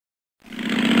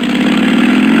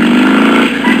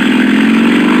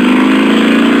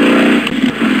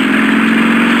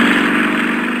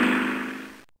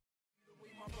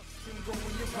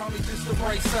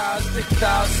thick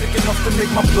thighs, sick enough to make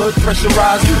my blood pressure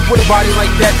rise. With a body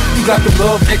like that, you got the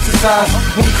love exercise.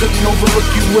 One couldn't overlook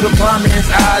you with a blind man's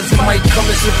eyes. It might come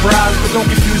as surprise, but don't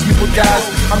confuse me with guys.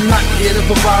 I'm not here to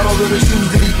provide all of the shoes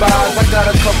that he buys. I got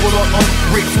a couple of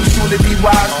ungrateful, soon to be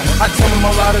wise. I tell him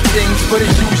a lot of things, but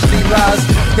it's usually lies.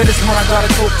 Then it's when I gotta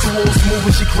talk to old smooth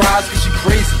when she cries, cause she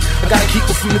crazy. I gotta keep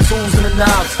her from the tools and the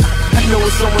knives. I know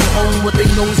it's someone home with their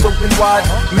nose open wide,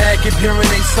 mad comparing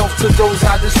themselves to those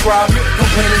I describe.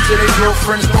 Complaining to their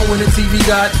girlfriends, throwing the TV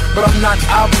guide. But I'm not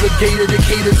obligated to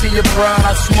cater to your pride.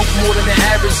 I smoke more than the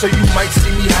average, so you might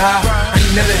see me high. I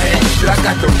ain't never had shit, I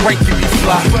got the right to be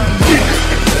fly.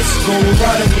 Let's go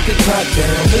riding with the top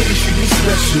down. Maybe she be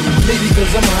special, maybe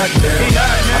cause I'm hot now.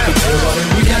 I can tell by the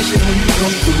reaction when you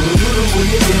come through. The little way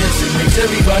you dance, it makes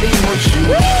everybody want you.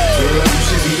 Girl, you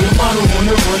should be a model on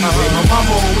the runway. My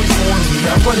mama always warned me,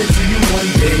 I'll run into you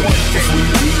one day. Before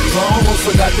you leave, I almost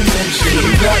forgot to mention,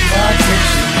 you got my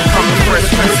attention. I'm the Fresh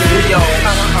Prince of New York,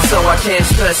 so I can't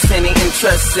stress any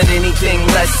interest in anything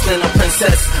less than a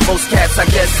princess. Most cats, I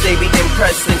guess, they be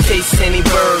impressed and chase any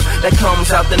bird that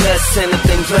comes out the nest in a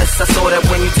thin dress. I saw that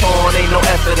when you torn, ain't no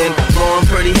effort in blowing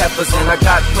pretty heifers in. I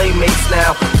got playmates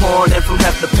now, pouring in from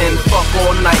Hefner Pen. Fuck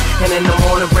all night, and in the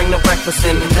morning bring the breakfast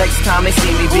in. Next time they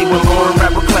see me be with Lauren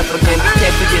rapper Clever again.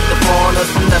 Can't forget the foreigners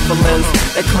from Netherlands.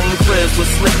 That clean cribs with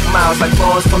slick miles like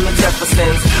Lawrence from the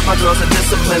Jeffersons. My girls are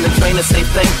disciplined and trained to say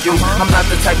thank you. I'm not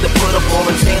the type to put a ball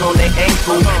and chain on their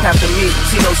ankle. After me,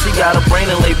 she knows she got a brain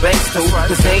and lay banks too.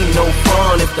 Cause ain't no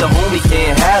fun if the homie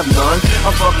can't have none.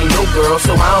 I'm fucking your girl,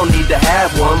 so I don't need to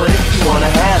have one. But if you wanna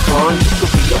have one, you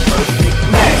could be a perfect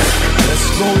match. Let's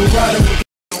go riding with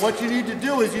what you need to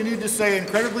do is you need to say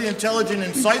incredibly intelligent,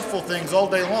 insightful things all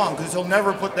day long, because he'll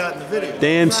never put that in the video.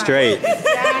 Damn straight.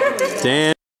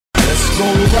 Damn. Let's go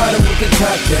riding with the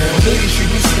top down. Maybe she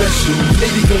be special,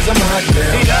 maybe cause I'm hot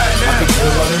now. I can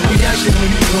tell by the reaction when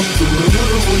you come through. The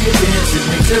little way you dance, it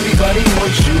makes everybody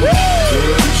want you.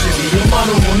 Girl, you should be a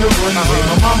model on the runway.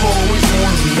 My mama always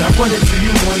warned me, I'll run into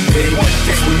you one day.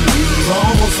 Before you leave, I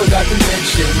almost forgot to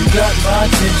mention, you got my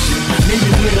attention. Maybe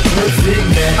we're the perfect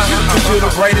match. Cause you're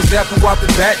the brightest apple out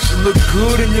the batch. You look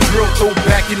good in your girl throw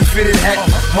back in the fitted hat.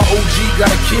 My OG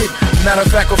got a kid. Matter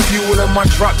of fact, a few of them I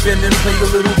drop in and play a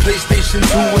little PlayStation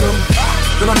 2 with them.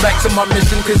 Then I'm back to my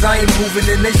mission, cause I ain't moving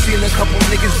in. They seen a couple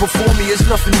niggas before me, it's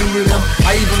nothing new to them.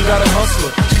 I even got a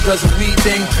hustler, she does a weed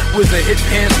thing. With her hip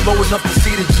pants low enough to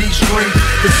see the G-string.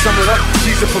 To sum it up,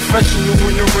 she's a professional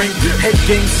in the ring. Head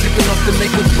game sick enough to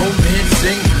make a grown man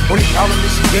sing. Only problem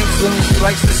is she gangster and she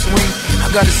likes to swing.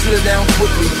 I gotta sit her down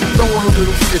quickly, throw on a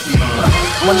little 50.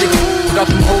 My nigga got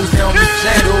them hoes down the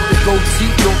shadow. The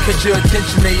goatee don't catch your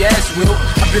attention, they ass will.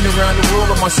 I've been around the world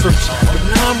on my search, but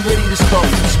now I'm ready to start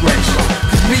from scratch.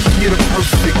 Cause maybe you're the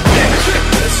perfect match.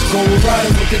 Let's go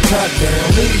riding with the top down.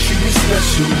 Maybe she be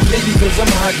special, maybe cause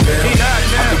I'm hot now.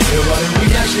 I can tell by the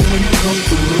reaction when you come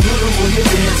through. The little way you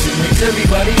dance, it makes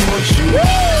everybody want you.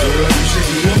 Girl, you should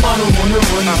be a model on the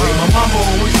runway. My mama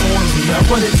always warned me, I'll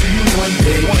run into you one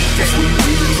day. Before you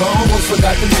leave, I almost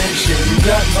forgot to mention, you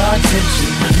got my attention.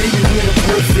 Maybe we're the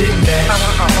perfect match.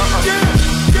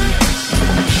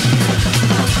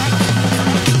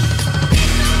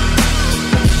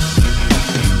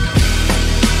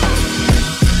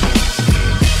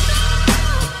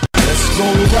 Go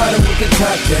riding with the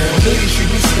top down. Maybe she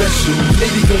be special,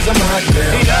 maybe cause I'm hot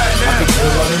now. I can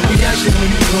tell by the reaction when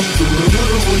you come through. The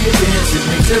little way you dance, it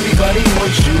makes everybody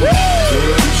want you.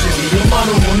 Girl, you should be a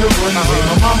model on the runway.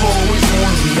 My mama always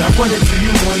warned me, I'll run into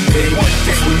you one day.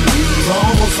 Before you leave, I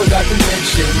almost forgot to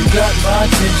mention, you got my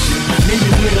attention. Maybe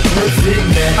we're the perfect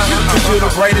match. Cause you're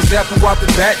the brightest apple out the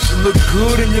batch. You look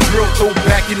good in your girl throw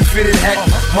back in the fitted hat.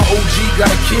 My OG got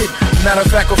a kid. Matter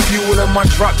of fact, a few of them I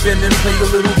drop in and play a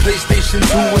little PlayStation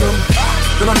 2 with them.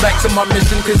 Then I'm back to my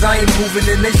mission, cause I ain't moving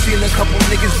in. They seen a couple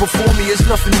niggas before me, it's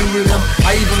nothing new to them.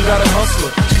 I even got a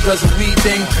hustler, she does a weed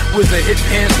thing. With her hip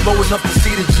pants low enough to see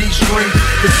the G-string.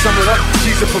 To sum it up,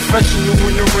 she's a professional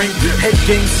in the ring. Head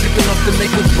game sick enough to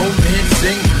make a grown man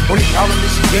sing. Only problem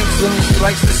is she gangster and she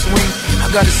likes to swing.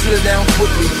 I gotta sit her down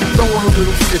quickly, throw on a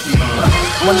little 50.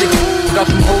 My nigga got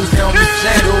them hoes down the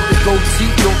shadow. The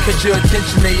goatee don't catch your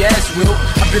attention, they ass will.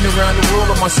 I've been around the world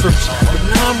on my search, but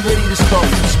now I'm ready to start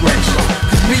from scratch.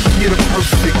 Cause maybe you're the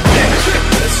perfect match.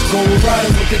 Let's go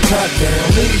riding with the top down.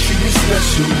 Maybe she be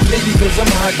special, maybe cause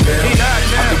I'm hot now.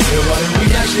 I can tell by the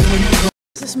reaction when you come.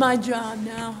 This is my job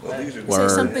now. Say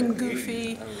something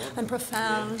goofy and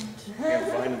profound.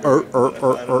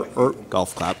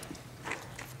 Golf clap.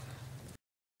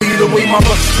 The way my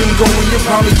luck's been going, you're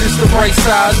probably just the right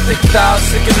size. Thick thighs,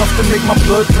 sick enough to make my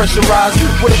blood pressure rise.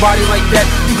 With a body like that,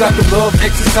 you got the love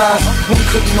exercise. One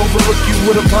couldn't overlook you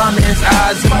with a blind man's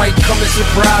eyes. It might come as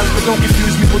surprise, but don't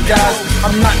confuse me with guys.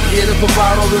 I'm not here to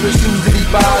provide all of the shoes that he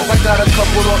buys. I got a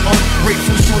couple of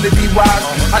ungrateful soon to be wise.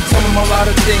 I tell him a lot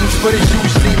of things, but it's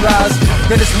usually lies.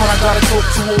 Then it's when I gotta talk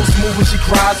to old smooth when she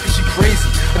cries, cause she crazy.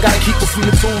 I gotta keep her from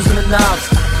the tools and the knives.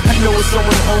 I know it's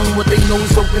someone home with their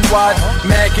nose open wide,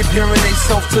 mad comparing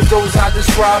themselves to those I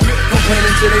describe.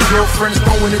 Complaining to their girlfriends,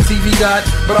 throwing the TV guide.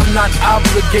 But I'm not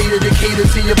obligated to cater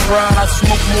to your pride. I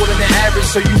smoke more than the average,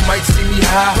 so you might see me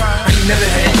high. I ain't never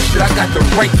had shit, I got the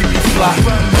right to be fly.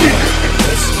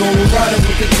 Let's go riding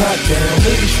with the top down.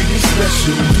 Maybe she be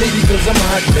special, maybe cause I'm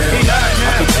hot down.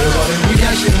 I can tell by the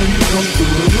reaction when you come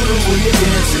through. The little way you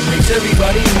dance, it makes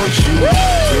everybody want you.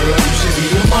 Girl, you should be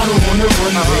a model on the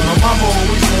runway. My mama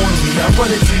always warned me, I'll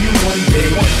run into you one day.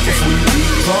 Before you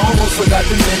leave, I almost forgot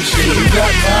to mention, you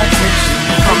got my attention.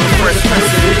 I'm a fresh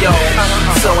prince of New York,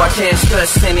 so I can't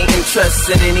stress any interest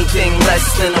in anything less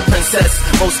than a princess.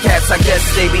 Most cats, I guess,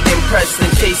 they be impressed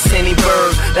and chase any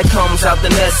bird that comes out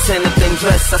the nest in a thin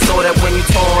dress. I saw that when you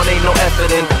torn, ain't no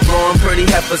effort in blowing pretty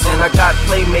heifers in. I got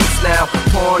playmates now,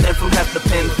 pouring in from Hefner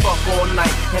Pen. Fuck all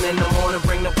night, and in the morning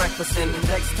bring the breakfast in.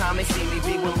 Next time they see me,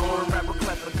 be with Lauren, rapper,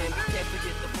 Clef again. Can't forget